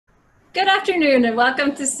Good afternoon and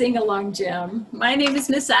welcome to Sing Along Jam. My name is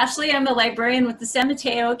Miss Ashley. I'm a librarian with the San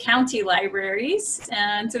Mateo County Libraries,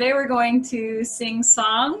 and today we're going to sing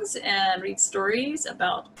songs and read stories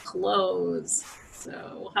about clothes.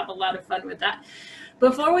 So we'll have a lot of fun with that.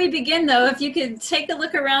 Before we begin though, if you could take a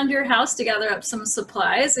look around your house to gather up some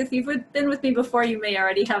supplies. If you've been with me before, you may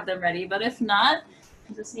already have them ready, but if not,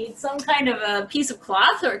 you just need some kind of a piece of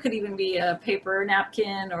cloth, or it could even be a paper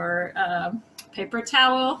napkin or a paper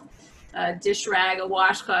towel. A dish rag, a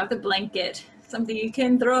washcloth, a blanket, something you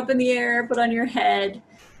can throw up in the air, put on your head,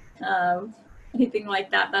 anything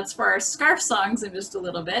like that. That's for our scarf songs in just a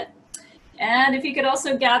little bit. And if you could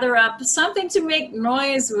also gather up something to make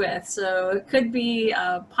noise with. So it could be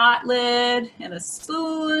a pot lid and a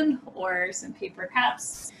spoon or some paper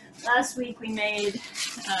cups. Last week we made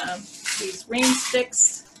these rain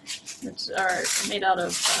sticks, which are made out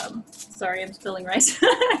of, sorry, I'm spilling rice,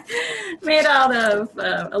 made out of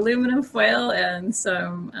aluminum foil and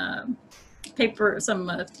some paper,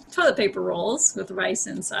 some toilet paper rolls with rice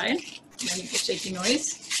inside. And make a shaky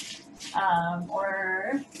noise.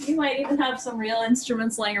 Or you might even have some real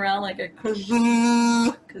instruments laying around, like a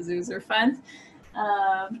kazoo. Kazoos are fun.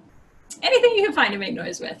 Anything you can find to make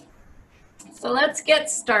noise with. So let's get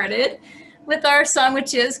started with our song,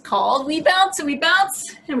 which is called We Bounce and We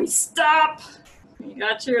Bounce and We Stop. You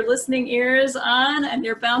got your listening ears on and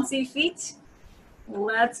your bouncy feet.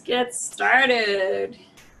 Let's get started.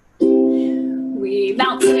 We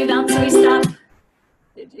bounce and we bounce and we stop.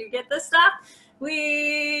 Did you get the stop?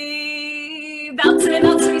 We bounce and we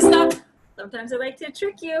bounce and we stop. Sometimes I like to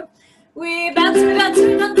trick you. We bounce and we bounce and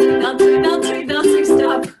we bounce and we bounce and we bounce and we bounce and we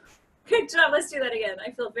stop. Good job. Let's do that again.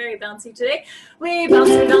 I feel very bouncy today. We bounce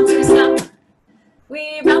and we bounce and we stop.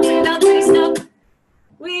 We bounce and we bounce and we stop.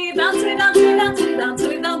 We bounce and we bounce and we bounce and we bounce and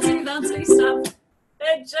we bounce and we bounce and we stop.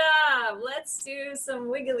 Good job. Let's do some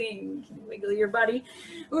wiggling. Wiggle your body.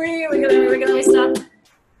 We wiggle and we wiggle and we stop.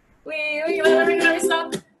 We wiggle and we wiggle and we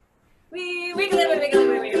stop. We wiggle and we wiggle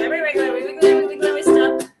and we wiggle and we wiggle and we wiggle and we wiggle and we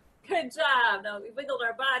stop. Good job. Now we wiggled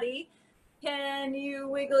our body. Can you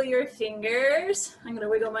wiggle your fingers? I'm going to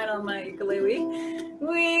wiggle mine on my ukulele.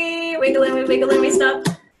 We wiggle and we wiggle and we stop.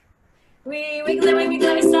 We wiggle and we wiggle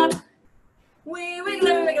and we stop. We wiggle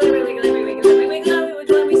and we wiggle and we wiggle and we wiggle and we wiggle and we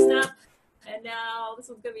wiggle and we stop. And now this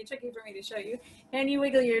one's going to be tricky for me to show you. Can you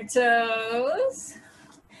wiggle your toes?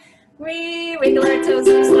 We wiggle our toes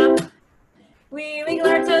and we stop. We wiggle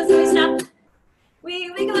our toes and we stop. We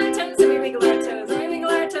wiggle our toes and we wiggle our toes and we wiggle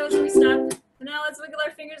our toes and we stop. And now let's wiggle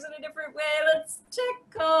our fingers in a different way. Let's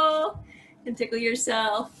tickle and tickle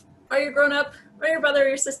yourself, or your grown up, or your brother or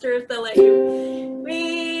your sister if they'll let you.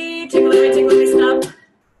 We tickle and we tickle and we stop.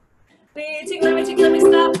 We tickle and we tickle and we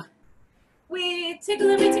stop. We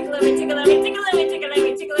tickle and we tickle and we tickle and we tickle and we tickle and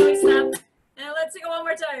we tickle and we stop. Now let's tickle one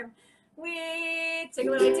more time. We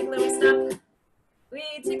tickle and we tickle and we stop. We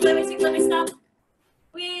tickle and we tickle and we stop.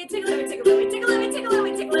 We tickle and we tickle and we tickle and we tickle and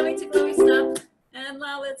we tickle and we tickle and we stop. And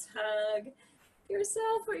now let's hug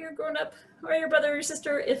yourself or your grown up or your brother or your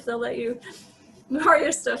sister if they'll let you, or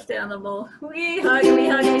your stuffed animal. We hug and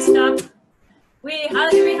we stop. We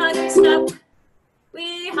hug and we stop.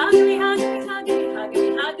 We hug and we hug and we hug and we hug and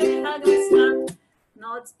we hug and we hug and we stop.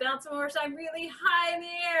 Now let's bounce one more time really high in the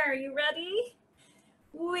air. You ready?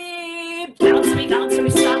 We bounce and we bounce and we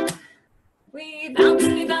stop. We bounce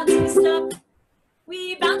and we bounce and we stop.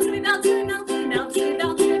 We bounce and we bounce and we bounce and we bounce and we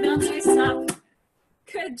bounce and we bounce and we stop.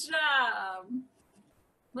 Good job.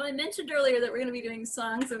 Well, I mentioned earlier that we're going to be doing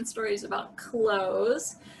songs and stories about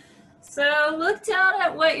clothes. So look down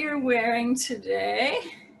at what you're wearing today,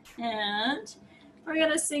 and we're going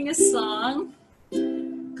to sing a song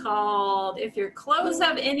called If Your Clothes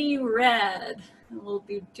Have Any Red. And we'll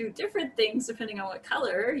do different things depending on what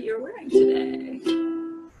color you're wearing today.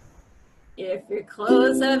 If your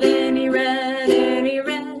clothes have any red, any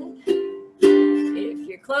red. If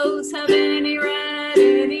your clothes have any red,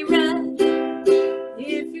 any red.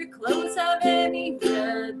 If your clothes have any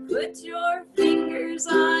red, put your fingers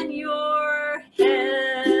on your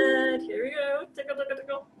head. Here we go. Tickle, tickle,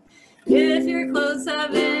 tickle. If your clothes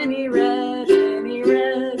have any red, any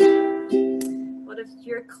red. What if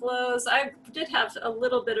your clothes, I did have a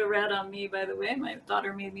little bit of red on me, by the way. My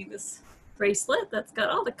daughter made me this bracelet that's got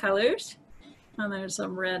all the colors. And there's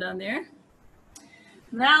some red on there.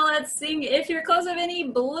 Now let's sing If Your Clothes Have Any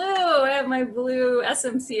Blue. I have my blue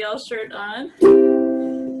SMCL shirt on.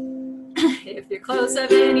 If your clothes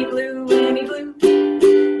have any blue, any blue.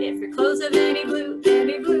 If your clothes have any blue,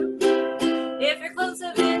 any blue. If your clothes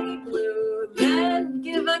have any blue, then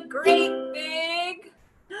give a great big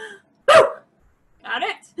Got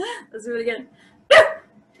it? Let's do it again.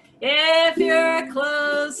 If your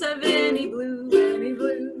clothes have of any blue, any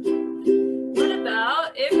blue? What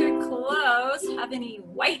about if your clothes have any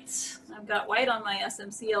white? I've got white on my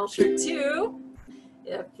SMCL shirt too.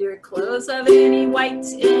 If your clothes have any white,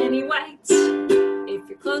 any white. If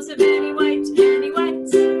your clothes have any white, any white.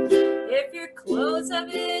 If your clothes have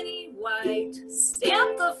any white,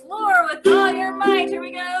 stamp the floor with all your might. Here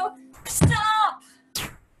we go. Stomp!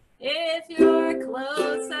 If your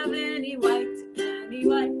clothes have any white, any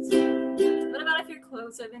white. What about if your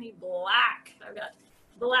clothes have any black? I've got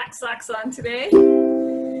black socks on today.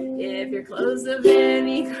 If your clothes have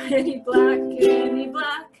any black, any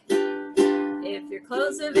black. If your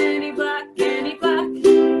clothes have any black, any black.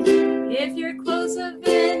 If your clothes have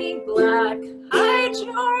any black, hide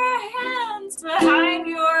your hands behind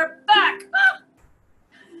your back. Ah!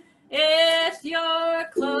 If your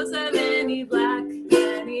clothes have any black,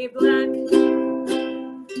 any black.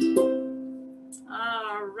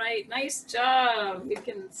 All right, nice job. You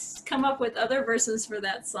can come up with other verses for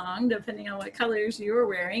that song depending on what colors you're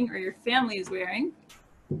wearing or your family is wearing.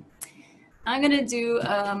 I'm gonna do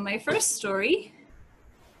my first story,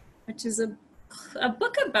 which is a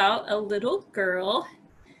book about a little girl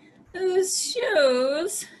whose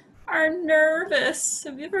shoes are nervous.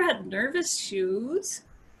 Have you ever had nervous shoes?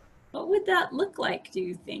 What would that look like, do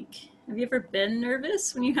you think? Have you ever been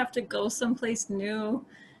nervous when you have to go someplace new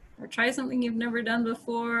or try something you've never done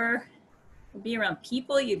before, or be around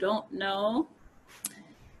people you don't know?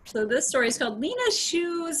 So this story is called Lena's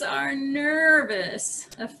Shoes Are Nervous,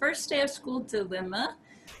 a first day of school dilemma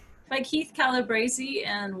by Keith Calabrese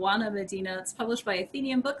and Juana Medina. It's published by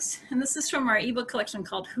Athenium Books, and this is from our ebook collection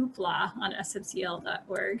called Hoopla on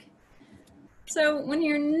smcl.org. So when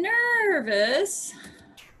you're nervous,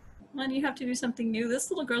 when you have to do something new, this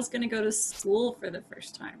little girl's going to go to school for the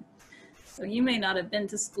first time. So you may not have been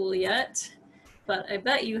to school yet, but I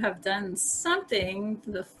bet you have done something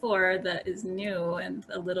before that is new and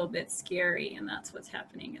a little bit scary, and that's what's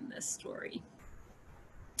happening in this story.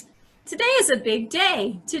 Today is a big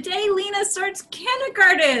day. Today, Lena starts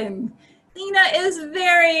kindergarten. Lena is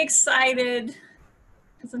very excited.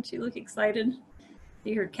 Doesn't she look excited?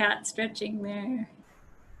 See her cat stretching there.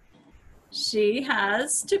 She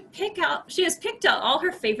has picked out all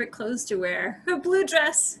her favorite clothes to wear. Her blue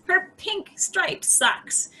dress, her pink striped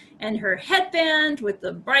socks, and her headband with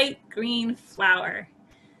the bright green flower.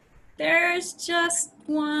 There's just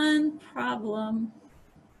one problem.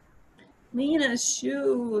 Lena's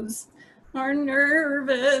shoes are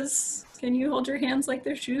nervous. Can you hold your hands like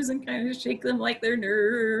they're shoes and kind of shake them like they're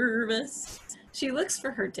nervous? She looks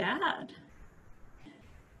for her dad.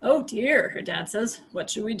 Oh dear, her dad says, what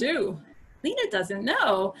should we do? Lena doesn't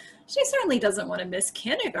know. She certainly doesn't want to miss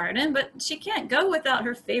kindergarten, but she can't go without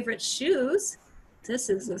her favorite shoes. This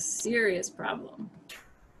is a serious problem.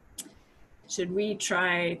 Should we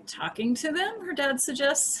try talking to them? Her dad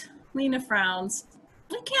suggests. Lena frowns.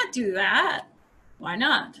 I can't do that. Why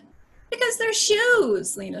not? Because they're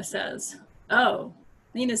shoes, Lena says. Oh,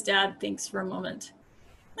 Lena's dad thinks for a moment.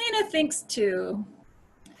 Lena thinks too.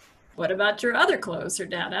 What about your other clothes? Her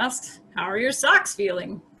dad asks. How are your socks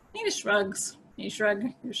feeling? Lena shrugs. You shrug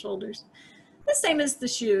your shoulders. The same as the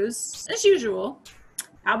shoes, as usual.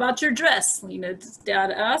 How about your dress? Lena's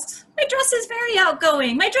dad asks. My dress is very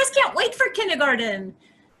outgoing. My dress can't wait for kindergarten.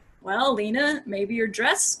 Well, Lena, maybe your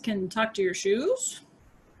dress can talk to your shoes?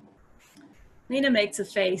 Lena makes a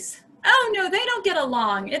face. Oh no, they don't get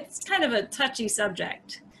along. It's kind of a touchy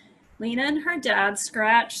subject. Lena and her dad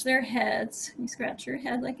scratch their heads. You scratch your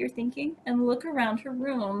head like you're thinking and look around her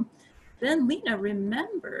room. Then Lena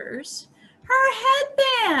remembers her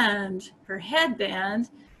headband. Her headband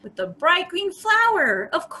with the bright green flower.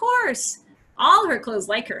 Of course, all her clothes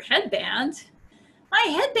like her headband. My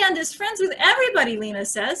headband is friends with everybody, Lena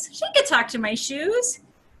says. She could talk to my shoes.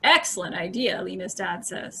 Excellent idea, Lena's dad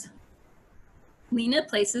says. Lena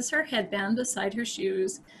places her headband beside her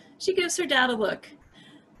shoes. She gives her dad a look.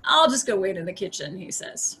 I'll just go wait in the kitchen, he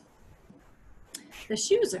says. The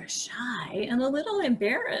shoes are shy and a little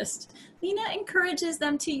embarrassed. Lena encourages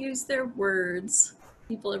them to use their words.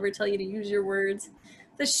 People ever tell you to use your words?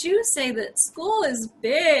 The shoes say that school is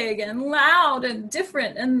big and loud and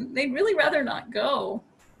different, and they'd really rather not go.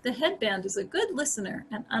 The headband is a good listener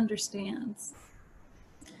and understands.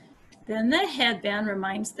 Then the headband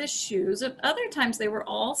reminds the shoes of other times they were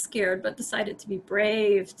all scared but decided to be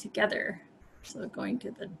brave together. So going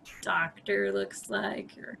to the doctor looks like,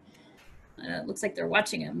 or it looks like they're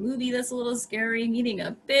watching a movie that's a little scary, meeting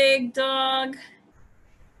a big dog,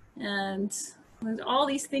 and all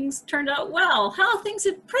these things turned out well. How things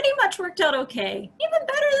have pretty much worked out okay, even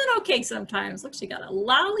better than okay sometimes. Look, she got a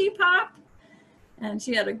lollipop, and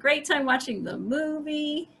she had a great time watching the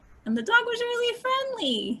movie. And the dog was really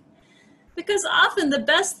friendly because often the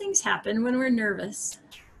best things happen when we're nervous.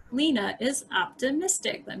 Lena is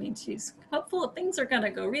optimistic. That means she's hopeful that things are going to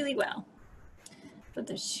go really well. But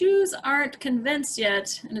the shoes aren't convinced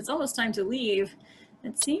yet, and it's almost time to leave.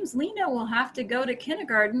 It seems Lena will have to go to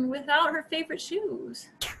kindergarten without her favorite shoes.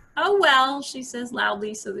 Oh well, she says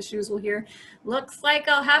loudly so the shoes will hear. Looks like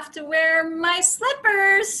I'll have to wear my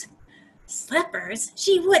slippers. Slippers?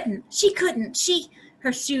 She wouldn't. She couldn't.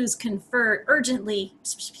 Her shoes confer urgently.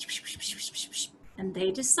 And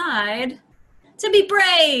they decide to be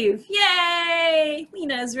brave. Yay!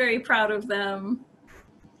 Lena is very proud of them.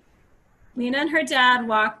 Lena and her dad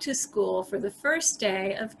walk to school for the first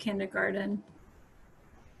day of kindergarten.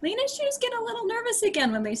 Lena's shoes get a little nervous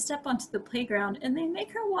again when they step onto the playground, and they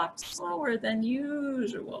make her walk slower than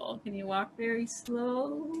usual. Can you walk very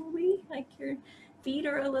slowly, like your feet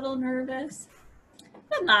are a little nervous?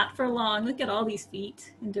 But not for long. Look at all these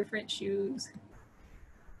feet in different shoes.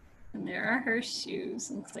 And there are her shoes.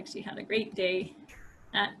 Looks like she had a great day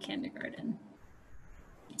at kindergarten.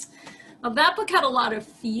 Well, that book had a lot of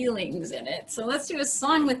feelings in it. So let's do a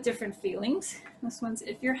song with different feelings. This one's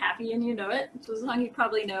If You're Happy and You Know It. It's a song you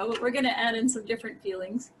probably know, but we're going to add in some different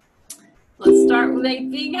feelings. Let's start with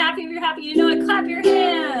being happy. If you're happy, you know it, clap your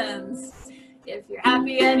hands. If you're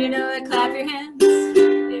happy and you know it, clap your hands.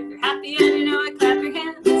 If you're happy and you know it, clap your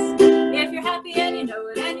hands. If you're happy and you know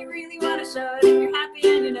it and you really want to show it, if you're happy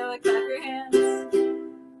and you know it, clap your hands.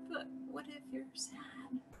 But what if you're sad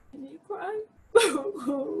and you cry?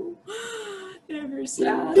 Boo-hoo. If you're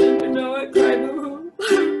sad and you know it, cry boo-hoo.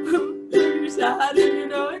 If you're sad and you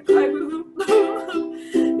know it, cry boo-hoo.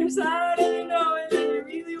 If you're sad and you know it and you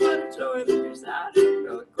really want to show it, if you're sad and you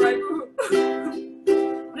know it, cry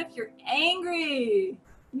boo-hoo. What if you're angry?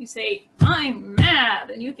 You say, I'm mad,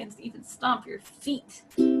 and you can even stomp your feet.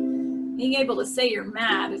 Being able to say you're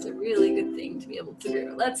mad is a really good thing to be able to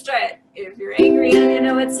do. Let's try it. If you're angry and you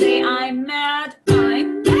know it, say, I'm mad,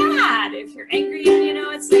 I'm mad. If you're angry and you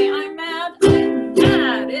know it, say, I'm mad, I'm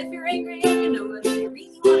mad. If you're angry and you know it, and you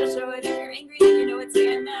really want to show it, if you're angry and you know it,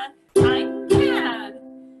 say, I'm mad, I'm mad.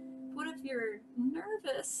 What if you're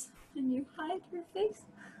nervous and you hide your face?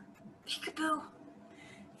 Peekaboo.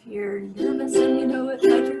 If you're nervous and you know it,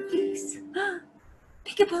 hide your face.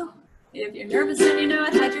 Peekaboo. If you're nervous and you know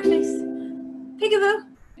it, hide your face. Peekaboo.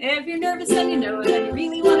 If you're nervous and you know it and you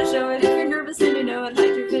really want to show it, if you're nervous and you know it,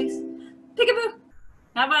 hide your face. Peekaboo.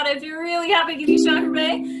 How about if you're really happy, can you shout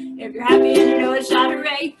hooray? If you're happy and you know it, shout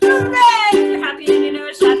hooray. Hooray! If you're happy and you know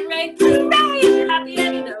it, shout hooray. Hooray! If you're happy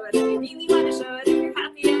and you know it and you really want to show it, if you're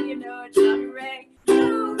happy and you know it, shout hooray.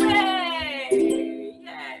 Hooray!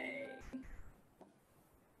 Yay!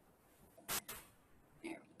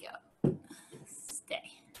 There we go.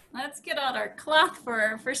 Stay. Let's get out our cloth for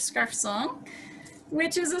our first scarf song,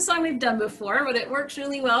 which is a song we've done before, but it works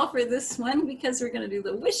really well for this one because we're going to do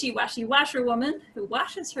the wishy-washy washerwoman who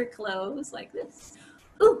washes her clothes like this.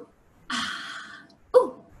 Ooh, ah,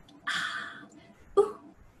 ooh, ah, ooh,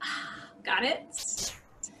 ah. Got it?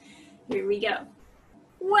 Here we go.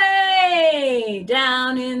 Way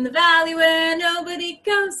down in the valley where nobody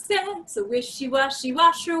goes, there's a wishy-washy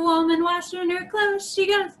washerwoman washing her clothes. She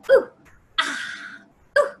goes, ooh, ah,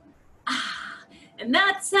 ooh, ah. And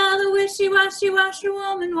that's how the wishy-washy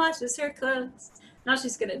washerwoman washes her clothes. Now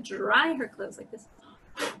she's going to dry her clothes like this.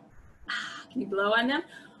 Can you blow on them?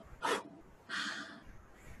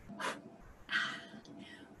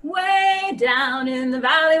 Way down in the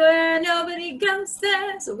valley where nobody goes,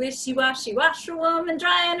 there's a wishy-washy washerwoman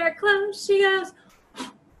drying her clothes. She goes,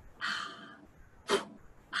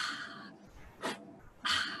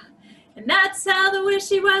 and that's how the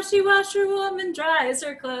wishy-washy washerwoman dries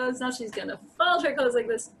her clothes. Now she's gonna fold her clothes like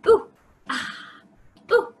this. Ooh, ah,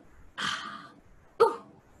 ooh, ah, ooh,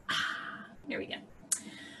 ah. Here we go.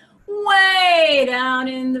 Way down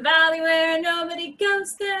in the valley where nobody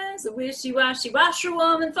goes, there's a wishy-washy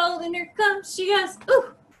washerwoman folding her clothes. She goes,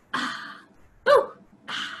 ooh, ah, ooh,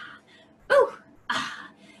 ah, ooh, ah.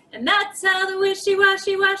 And that's how the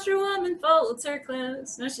wishy-washy washerwoman folds her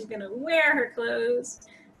clothes. Now she's gonna wear her clothes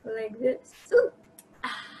like this. Ooh,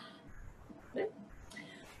 ah.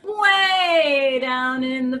 Way down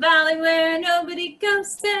in the valley where nobody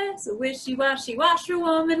goes, there's a wishy-washy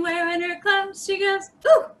washerwoman wearing her clothes. She goes,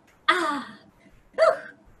 ooh, ah, ooh,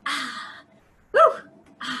 ah, ooh,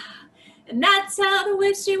 ah. And that's how the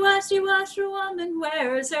wishy-washy washerwoman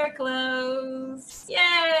wears her clothes.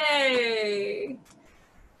 Yay!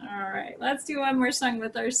 All right, let's do one more song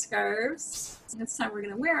with our scarves. This time we're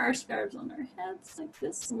gonna wear our scarves on our heads like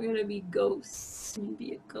this. We're gonna be ghosts. Can you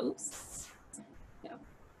be a ghost? Yeah.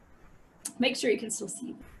 Make sure you can still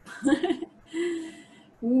see them.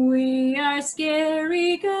 We are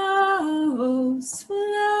scary ghosts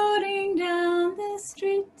floating down the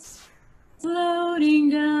street, floating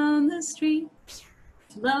down the street,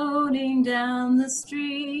 floating down the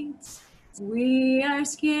street. We are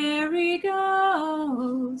scary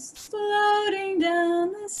ghosts floating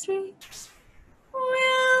down the street.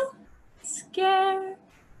 We'll scare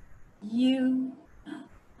you.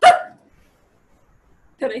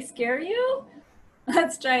 Did I scare you?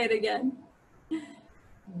 Let's try it again.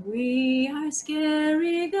 We are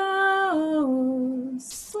scary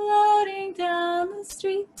ghosts floating down the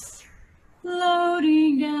street,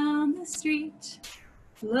 floating down the street,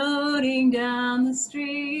 floating down the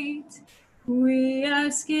street. We are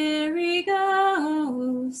scary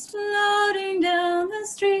ghosts floating down the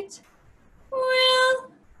street.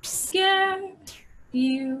 We'll scare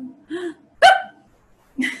you.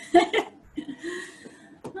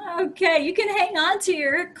 Okay, you can hang on to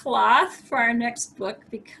your cloth for our next book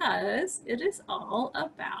because it is all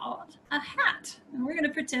about a hat. And we're going to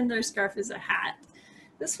pretend our scarf is a hat.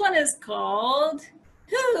 This one is called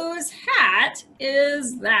Whose Hat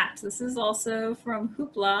Is That? This is also from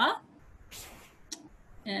Hoopla.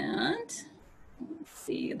 And let's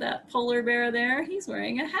see, that polar bear there, he's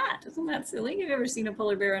wearing a hat. Isn't that silly? You've ever seen a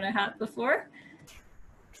polar bear in a hat before?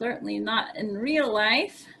 Certainly not in real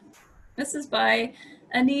life. This is by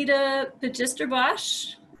Anita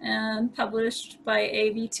Bagister-Bosch and published by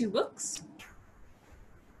AV2 Books.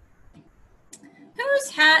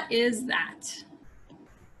 Whose hat is that?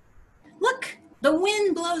 Look, the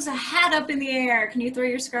wind blows a hat up in the air. Can you throw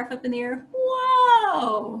your scarf up in the air?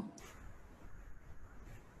 Whoa!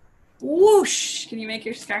 Whoosh! Can you make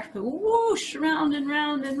your scarf go whoosh, round and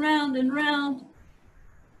round and round and round?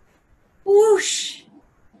 Whoosh!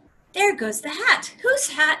 There goes the hat. Whose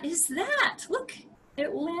hat is that? Look,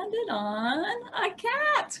 it landed on a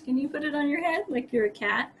cat. Can you put it on your head like you're a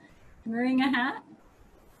cat wearing a hat?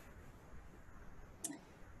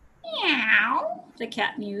 Meow, the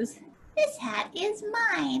cat mews. This hat is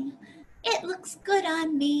mine. It looks good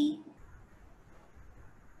on me.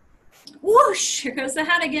 Whoosh, here goes the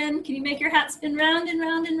hat again. Can you make your hat spin round and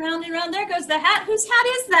round and round and round? There goes the hat. Whose hat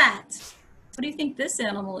is that? What do you think this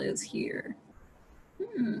animal is here?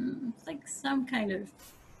 It's like some kind of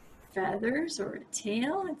feathers or a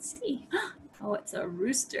tail. Let's see. Oh, it's a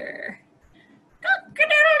rooster.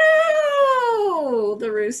 Cock-a-doodle-doo!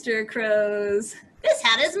 The rooster crows. This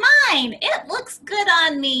hat is mine. It looks good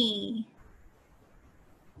on me.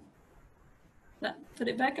 Put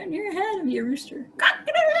it back on your head and be a rooster.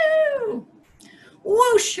 Cock-a-doodle-doo!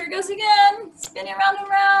 Whoosh, here goes again. Spinning round and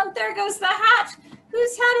round. There goes the hat.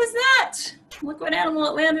 Whose hat is that? Look what animal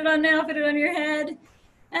it landed on now. Put it on your head.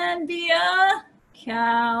 And be a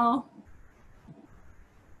cow.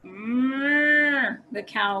 The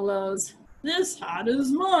cow lows. This hat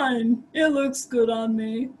is mine. It looks good on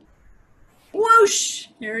me. Whoosh!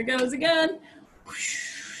 Here it goes again.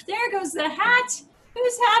 Whoosh. There goes the hat.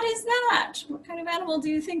 Whose hat is that? What kind of animal do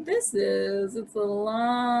you think this is? It's a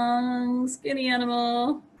long, skinny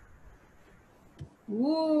animal.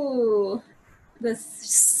 Ooh. The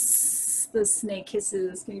snake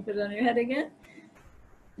hisses. Can you put it on your head again?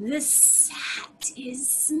 This hat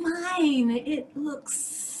is mine. It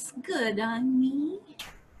looks good on me.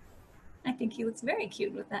 I think he looks very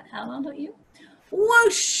cute with that hat on, don't you?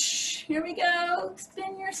 Whoosh! Here we go.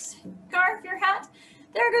 Spin your scarf, your hat.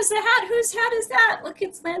 There goes the hat. Whose hat is that? Look,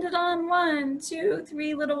 it's landed on 1, 2,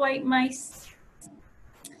 3 little white mice.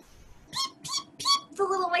 Peep, peep, peep. The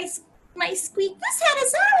little mice squeak. This hat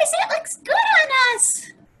is ours. It looks good on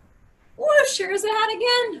us. Whoosh! Here's the hat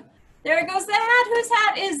again. There goes the hat. Whose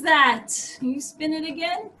hat is that? You spin it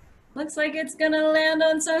again. Looks like it's gonna land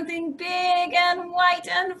on something big and white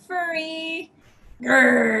and furry.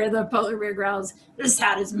 Grrr, the polar bear growls. This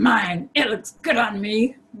hat is mine. It looks good on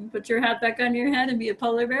me. You put your hat back on your head and be a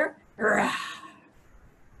polar bear. Grrr.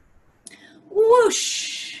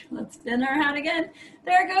 Whoosh! Let's spin our hat again.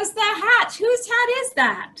 There goes the hat. Whose hat is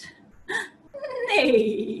that?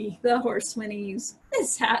 Nay, the horse whinnies.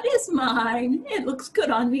 This hat is mine. It looks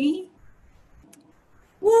good on me.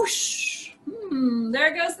 Whoosh!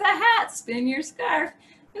 There goes the hat. Spin your scarf.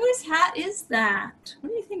 Whose hat is that? What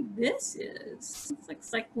do you think this is? It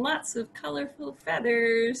looks like lots of colorful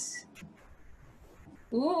feathers.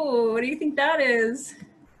 Ooh, what do you think that is?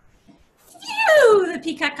 Phew! The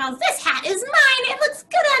peacock calls. This hat is mine. It looks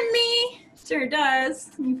good on me. Sure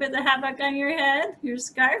does. Can you put the hat back on your head? Your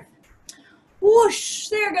scarf. Whoosh!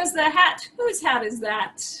 There goes the hat. Whose hat is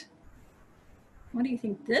that? What do you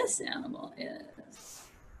think this animal is?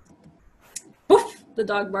 Woof! The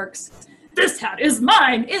dog barks. This hat is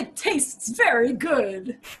mine. It tastes very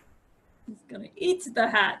good. He's gonna eat the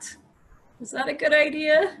hat. Is that a good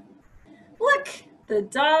idea? Look, the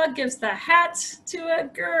dog gives the hat to a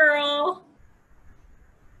girl.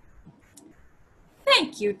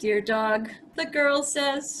 Thank you, dear dog, the girl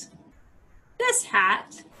says. This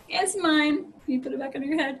hat is mine. You put it back on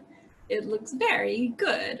your head. It looks very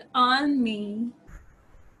good on me.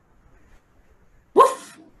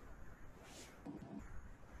 Woof!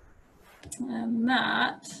 And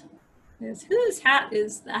that is, whose hat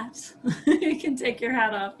is that? You can take your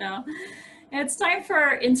hat off now. It's time for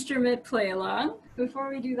our instrument play along. Before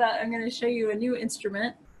we do that, I'm going to show you a new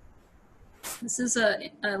instrument. This is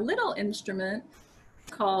a little instrument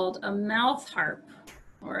called a mouth harp,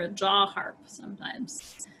 or a jaw harp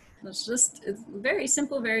sometimes. It's very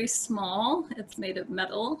simple, very small. It's made of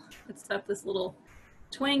metal. It's got this little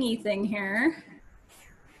twangy thing here.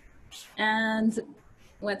 And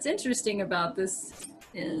what's interesting about this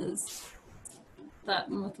is that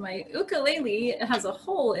with my ukulele, it has a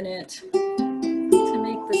hole in it to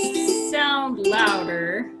make the sound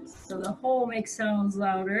louder. So the hole makes sounds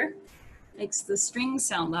louder, makes the strings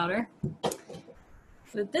sound louder.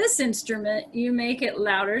 With this instrument, you make it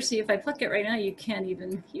louder. See, if I pluck it right now, you can't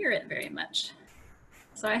even hear it very much.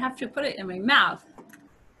 So I have to put it in my mouth.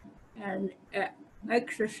 And it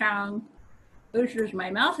makes a sound, uses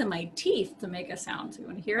my mouth and my teeth to make a sound. So you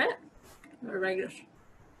want to hear it? Or like this.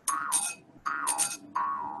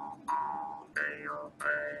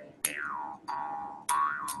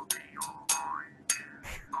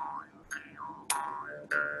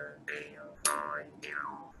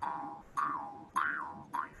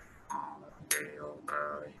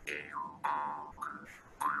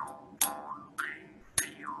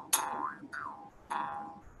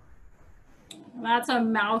 That's a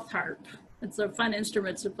mouth harp. It's a fun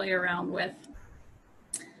instrument to play around with.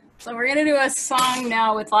 So we're gonna do a song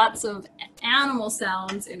now with lots of animal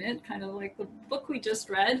sounds in it, kind of like the book we just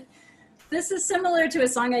read. This is similar to a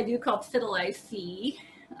song I do called Fiddle-I-Fee.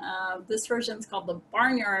 This version is called the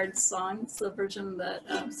Barnyard Song. It's the version that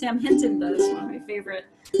Sam Hinton does, one of my favorite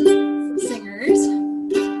singers.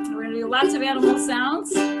 We're gonna do lots of animal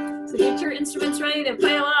sounds. So get your instruments ready to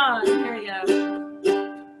play along. Here we go.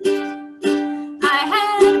 I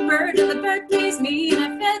had a bird and the bird pleased me, and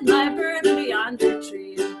I fed my bird under yonder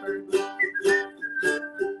tree. And the bird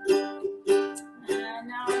and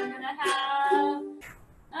now I'm gonna have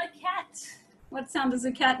a cat. What sound does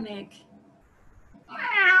a cat make?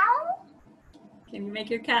 Meow. Can you make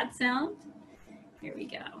your cat sound? Here we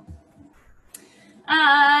go.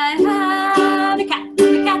 I had a cat, and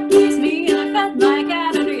the cat pleased me, and I fed my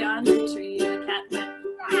cat under yonder tree. And the cat went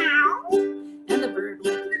Meow. and the bird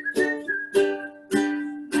went.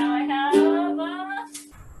 Now I have a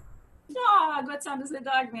dog. What sound does the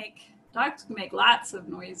dog make? Dogs can make lots of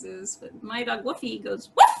noises, but my dog Woofy goes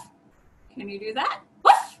woof. Can you do that?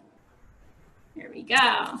 Woof. Here we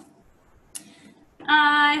go.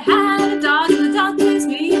 I had a dog, and the dog pleased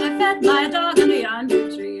me, and I fed my dog under yonder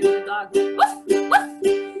tree. And the dog went woof, woof,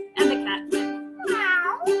 and the cat went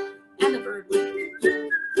Meow. and the bird went.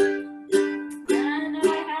 And I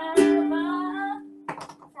have a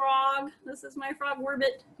frog. This is my frog,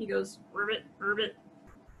 Werbit. He goes Werbit, Werbit.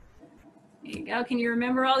 There you go. Can you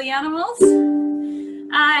remember all the animals?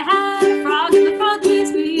 I had a frog, and the frog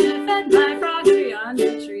pleased me, and I fed my frog under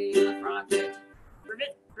yonder tree. And the frog went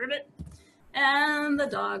Werbit, Werbit. And the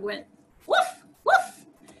dog went woof, woof.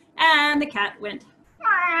 And the cat went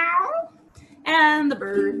Meow. and the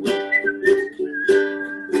bird went.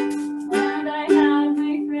 And I have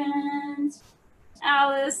my friend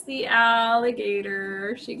Alice the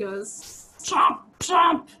alligator. She goes chomp,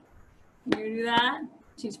 chomp. Can you do that?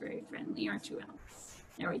 She's very friendly, aren't you, Alice?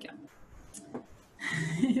 There we go.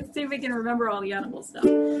 Let's see if we can remember all the animal stuff.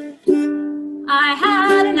 I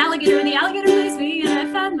had an alligator, and the alligator pleased me, and I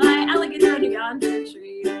fed my alligator under yonder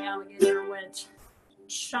tree. And the alligator went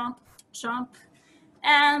chomp, chomp,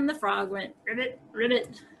 and the frog went ribbit,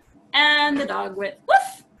 ribbit, and the dog went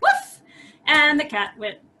woof, woof, and the cat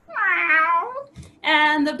went Meow.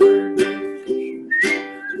 and the bird went.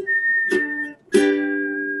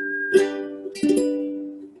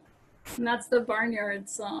 And that's the Barnyard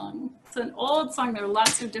Song. It's an old song. There are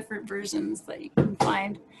lots of different versions that you can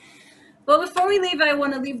find. But before we leave, I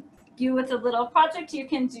want to leave you with a little project you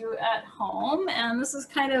can do at home. And this is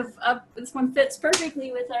kind of, this one fits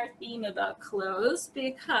perfectly with our theme about clothes,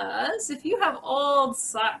 because if you have old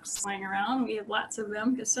socks lying around, we have lots of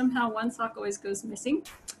them because somehow one sock always goes missing,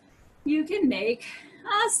 you can make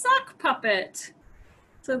a sock puppet.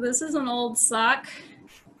 So this is an old sock.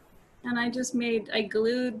 And I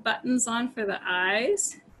glued buttons on for the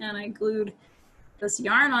eyes, and I glued this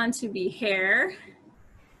yarn on to be hair.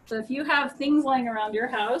 So if you have things lying around your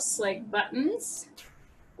house, like buttons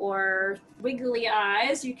or wiggly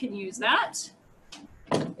eyes, you can use that.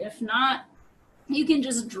 If not, you can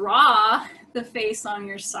just draw the face on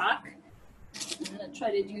your sock. I'm gonna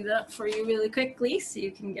try to do that for you really quickly so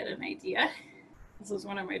you can get an idea. This is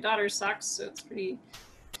one of my daughter's socks, so it's pretty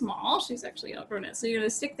small. She's actually outgrown it. So you're gonna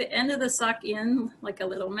stick the end of the sock in like a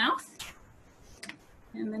little mouth.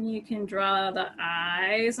 And then you can draw the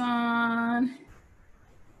eyes on.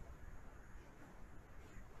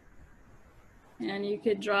 And you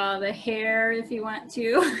could draw the hair if you want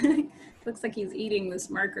to. Looks like he's eating this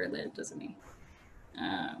marker lid, doesn't he?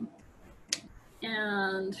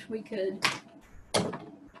 And we could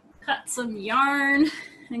cut some yarn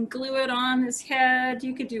and glue it on his head.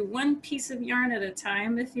 You could do one piece of yarn at a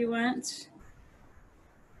time if you want.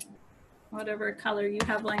 Whatever color you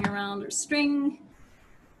have lying around, or string.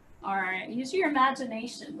 All right, use your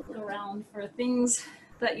imagination, look around for things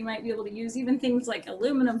that you might be able to use. Even things like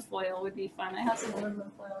aluminum foil would be fun. I have some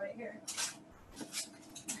aluminum foil right here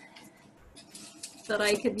that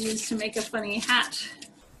I could use to make a funny hat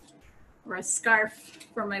or a scarf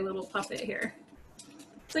for my little puppet here.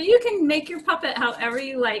 So you can make your puppet however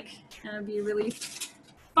you like, and it'd be a really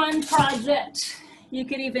fun project. You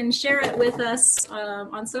could even share it with us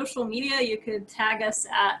on social media. You could tag us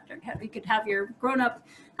at, or you could have your grown-up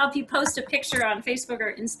help you post a picture on Facebook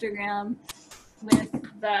or Instagram with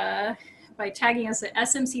by tagging us at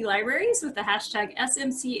SMC Libraries with the hashtag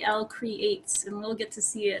SMCLCreates, and we'll get to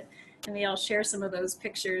see it, and maybe I'll share some of those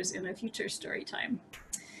pictures in a future story time.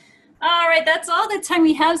 All right, that's all the time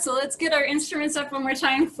we have, so let's get our instruments up one more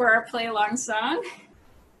time for our play along song,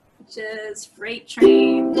 which is Freight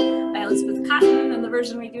Train by Elizabeth Cotten, and the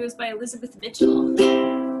version we do is by Elizabeth Mitchell.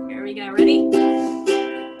 Here we go, ready?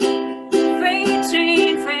 Freight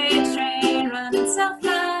train, running so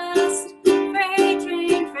fast. Freight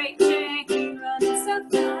train, running so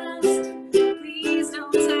fast. Please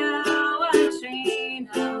don't tell what train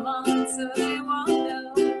I'm on, so they won't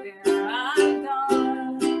know where I've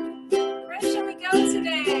gone. Where shall we go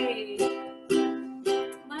today?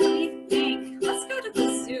 Let me think. Let's go to the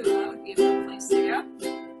zoo. That would be a good place to go.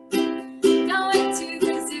 Going to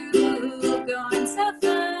the zoo, going so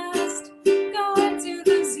fast. Going to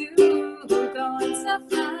the zoo, going so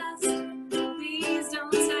fast. Please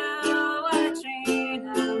don't tell what train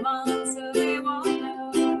I'm on, so they won't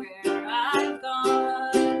know where I've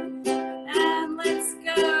gone. And let's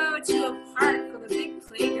go to a park with a big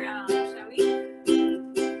playground, shall we?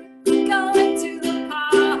 Going to the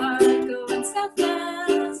park, going so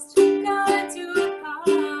fast. Going to a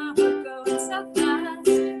park, going so fast.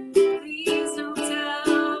 Please don't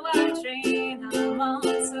tell what train I'm on,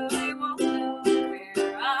 so they won't know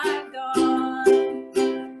where I've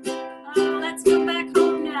gone. Oh, let's go back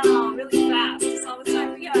home now, really fast. That's all the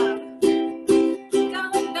time we have.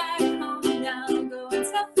 Going back home now, going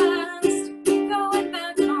so fast. Going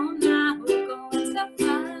back home now, going so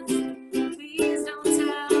fast. Please don't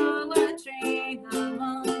tell what train I'm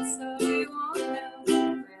on, so they won't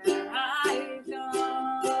know where I've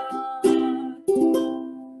gone.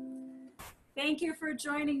 Thank you for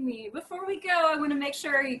joining me. Before we go, I want to make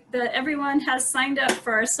sure that everyone has signed up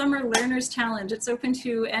for our Summer Learners Challenge. It's open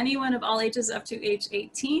to anyone of all ages up to age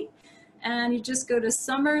 18. And you just go to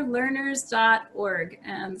summerlearners.org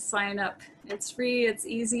and sign up. It's free, it's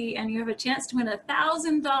easy, and you have a chance to win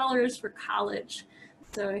 $1,000 for college.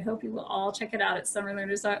 So I hope you will all check it out at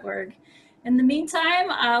summerlearners.org. In the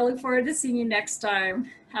meantime, I'll look forward to seeing you next time.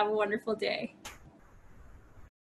 Have a wonderful day.